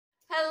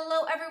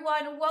Hello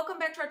everyone, welcome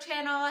back to our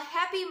channel.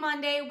 Happy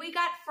Monday. We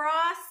got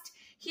frost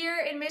here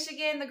in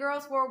Michigan. The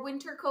girls wore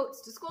winter coats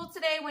to school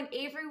today. When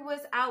Avery was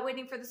out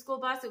waiting for the school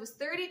bus, it was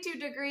 32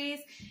 degrees.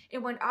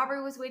 And when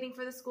Aubrey was waiting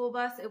for the school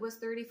bus, it was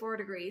 34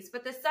 degrees.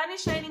 But the sun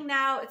is shining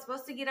now. It's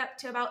supposed to get up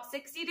to about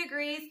 60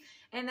 degrees.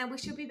 And then we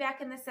should be back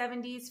in the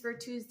 70s for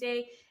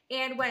Tuesday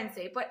and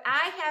Wednesday. But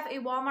I have a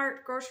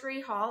Walmart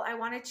grocery haul I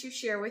wanted to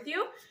share with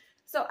you.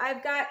 So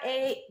I've got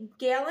a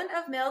gallon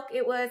of milk.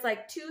 It was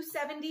like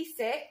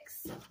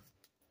 $2.76.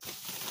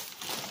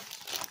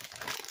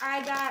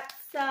 I got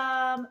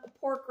some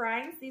pork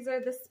rinds. These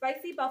are the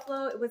spicy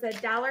buffalo. It was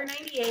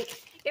 $1.98.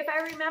 If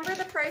I remember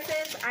the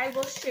prices, I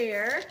will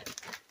share.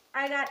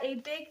 I got a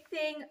big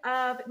thing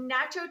of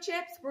nacho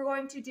chips. We're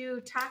going to do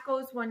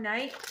tacos one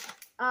night.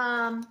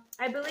 I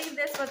believe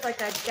this was like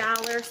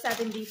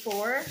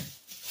 $1.74.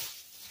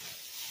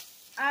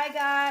 I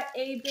got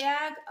a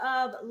bag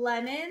of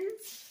lemons.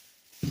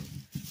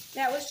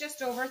 That was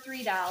just over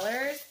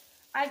 $3.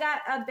 I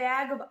got a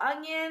bag of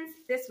onions.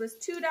 This was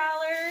 $2.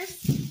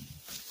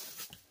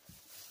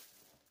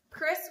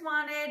 Chris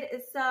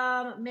wanted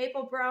some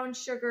maple brown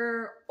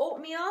sugar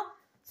oatmeal,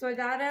 so I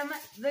got him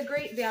the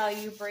Great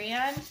Value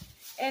brand.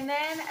 And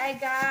then I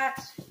got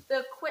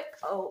the Quick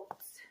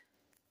Oats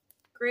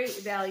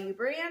Great Value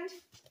brand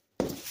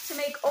to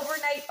make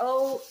overnight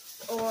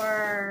oats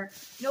or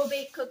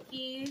no-bake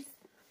cookies.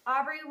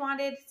 Aubrey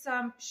wanted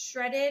some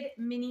shredded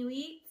mini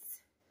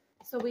wheats.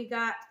 So we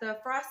got the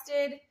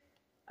frosted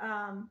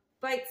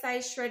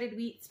bite-sized shredded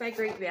wheats by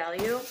Great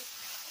Value.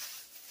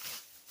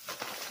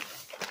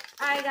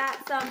 I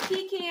got some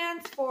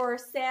pecans for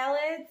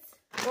salads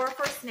or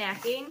for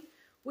snacking.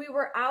 We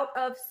were out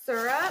of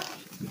syrup.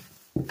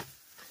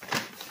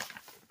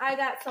 I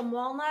got some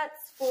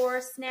walnuts for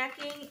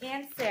snacking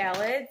and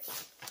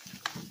salads.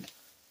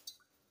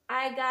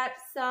 I got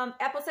some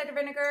apple cider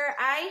vinegar.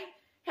 I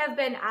have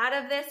been out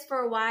of this for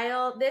a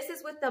while. This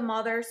is with the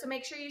mother, so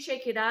make sure you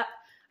shake it up.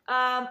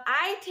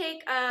 I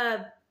take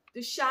a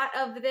shot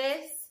of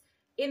this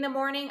in the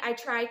morning. I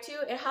try to.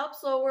 It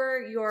helps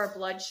lower your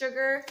blood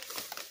sugar.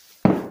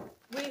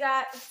 We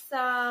got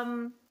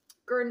some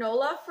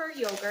granola for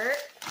yogurt.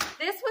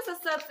 This was a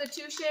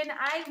substitution.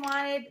 I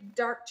wanted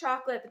dark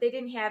chocolate, but they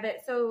didn't have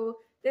it. So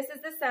this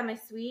is the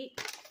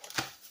semi-sweet.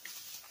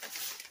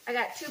 I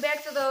got 2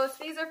 bags of those.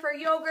 These are for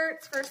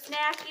yogurts, for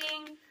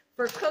snacking,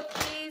 for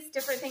cookies,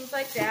 different things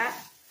like that.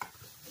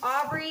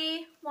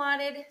 Aubrey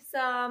wanted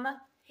some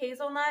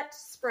hazelnut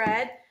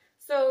spread.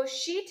 So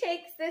she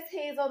takes this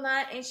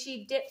hazelnut and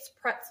she dips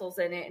pretzels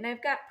in it. And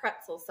I've got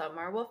pretzels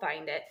somewhere. We'll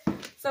find it.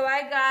 So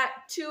I got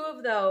 2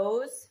 of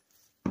those.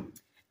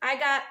 I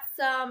got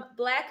some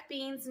black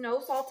beans, no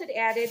salted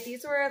added.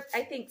 These were,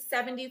 I think,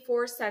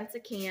 74 cents a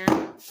can.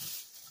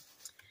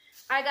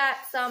 I got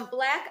some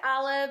black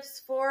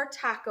olives for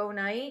taco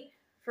night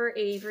for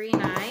Avery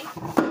and I.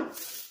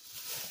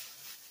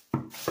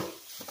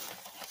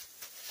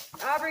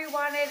 Aubrey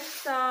wanted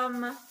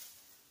some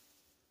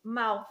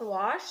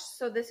mouthwash.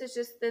 So this is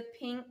just the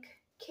Pink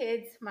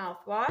Kids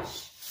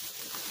mouthwash.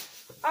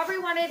 Aubrey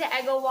wanted the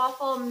Eggo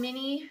waffle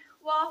mini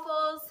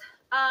waffles.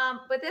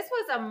 But this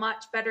was a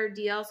much better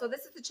deal. So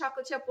this is the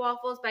chocolate chip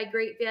waffles by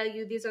Great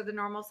Value. These are the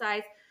normal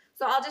size.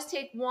 So I'll just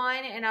take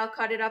one and I'll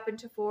cut it up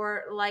into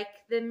 4 like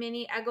the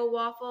mini Eggo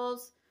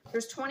waffles.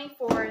 There's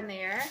 24 in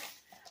there.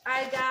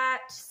 I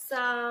got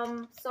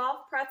some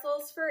soft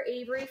pretzels for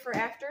Avery for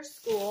after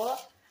school.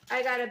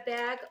 I got a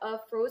bag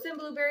of frozen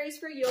blueberries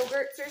for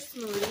yogurts or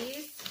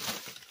smoothies.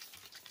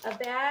 A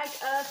bag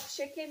of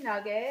chicken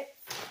nuggets.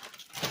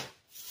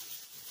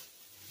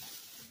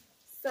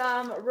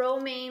 Some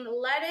romaine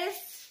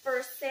lettuce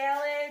for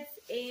salads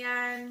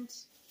and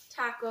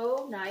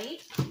taco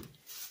night.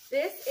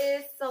 This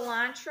is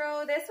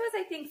cilantro. This was,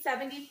 I think,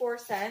 74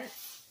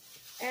 cents.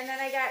 And then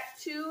I got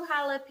 2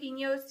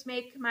 jalapenos to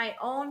make my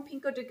own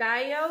pico de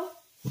gallo.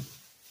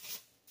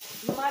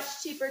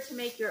 Much cheaper to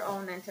make your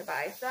own than to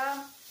buy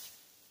some.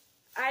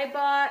 I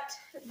bought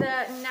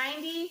the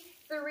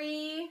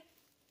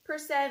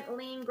 93%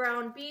 lean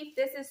ground beef.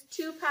 This is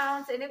 2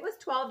 pounds and it was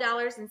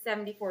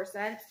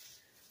 $12.74.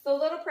 So a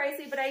little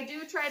pricey, but I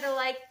do try to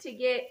like to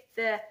get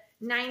the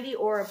 90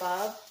 or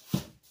above.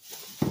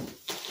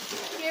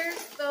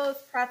 Here's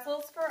those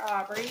pretzels for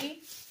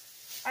Aubrey.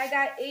 I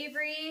got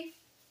Avery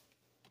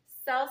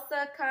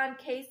salsa con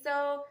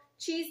queso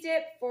cheese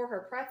dip for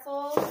her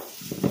pretzels.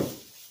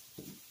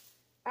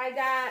 I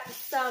got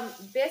some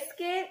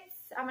biscuits.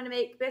 I'm going to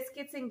make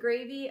biscuits and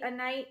gravy a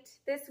night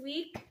this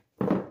week.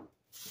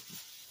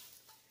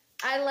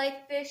 I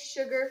like this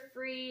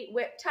sugar-free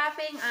whipped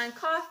topping on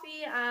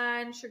coffee,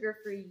 on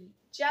sugar-free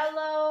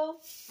Jell-O.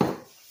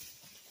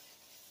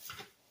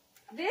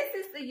 This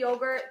is the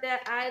yogurt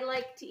that I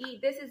like to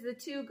eat. This is the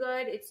Too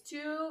Good. It's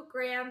 2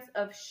 grams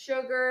of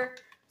sugar.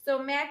 So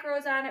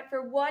macros on it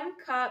for 1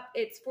 cup.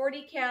 It's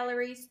 40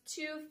 calories,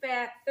 2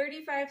 fat,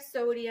 35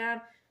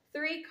 sodium,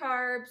 3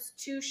 carbs,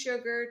 2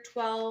 sugar,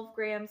 12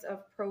 grams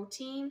of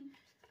protein.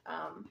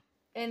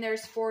 And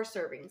there's 4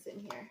 servings in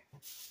here.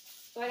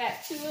 So I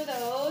got 2 of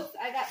those.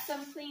 I got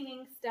some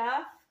cleaning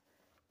stuff.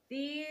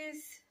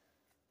 These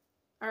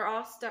are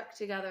all stuck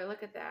together.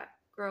 Look at that.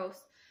 Gross.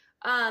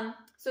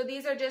 So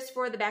these are just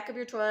for the back of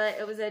your toilet.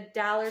 It was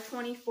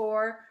 $1.24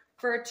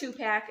 for a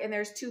 2-pack, and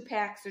there's 2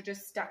 packs are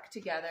just stuck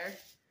together.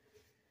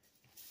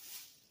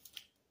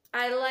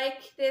 I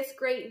like this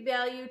Great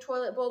Value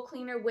toilet bowl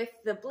cleaner with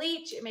the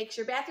bleach. It makes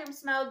your bathroom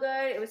smell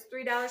good. It was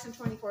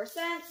 $3.24.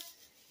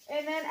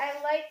 And then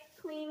I like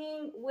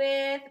cleaning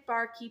with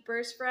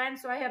Barkeeper's Friend.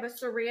 So I have a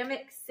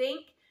ceramic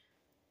sink,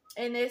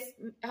 and this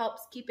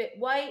helps keep it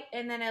white,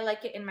 and then I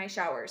like it in my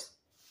showers.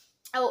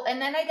 Oh,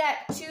 and then I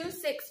got 2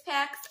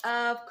 6-packs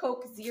of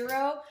Coke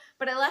Zero,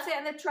 but I left it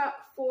in the truck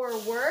for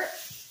work.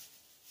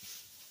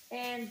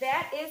 And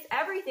that is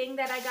everything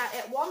that I got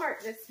at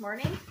Walmart this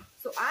morning.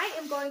 So I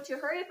am going to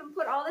hurry up and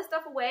put all this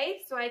stuff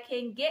away so I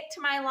can get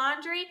to my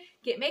laundry,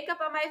 get makeup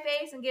on my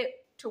face, and get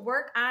to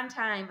work on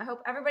time. I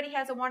hope everybody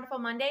has a wonderful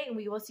Monday, and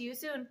we will see you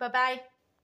soon. Bye-bye.